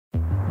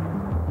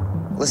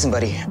Listen,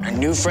 buddy, our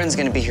new friend's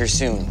gonna be here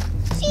soon.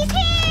 She's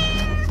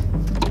here!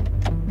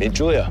 Meet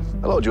Julia.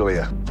 Hello,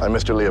 Julia. I'm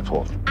Mr.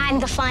 Leopold. I'm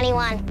the funny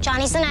one.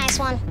 Johnny's the nice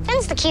one.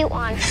 Finn's the cute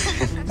one.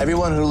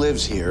 Everyone who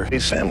lives here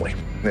is family.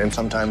 And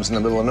sometimes in the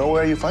middle of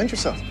nowhere, you find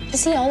yourself.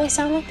 Does he always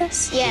sound like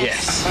this?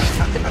 Yes.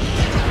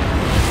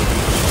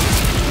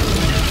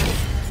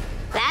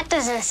 That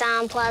doesn't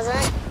sound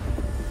pleasant.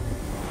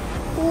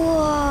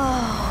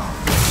 Whoa.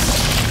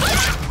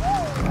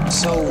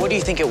 So what do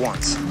you think it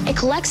wants? It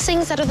collects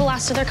things that are the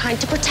last of their kind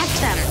to protect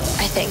them,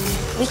 I think.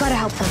 We gotta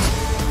help them.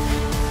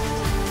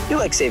 You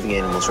like saving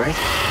animals, right?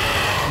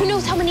 Who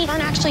knows how many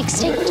aren't actually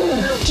extinct? Do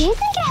you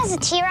think it has a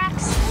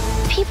T-Rex?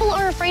 People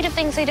are afraid of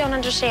things they don't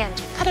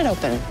understand. Cut it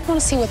open. I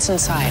want to see what's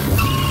inside.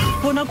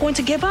 We're not going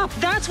to give up.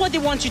 That's what they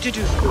want you to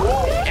do.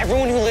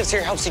 Everyone who lives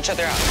here helps each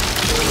other out.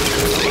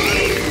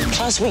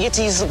 Plus, we get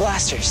to use the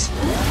blasters.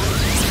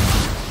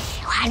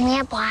 You had me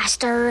at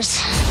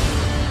blasters.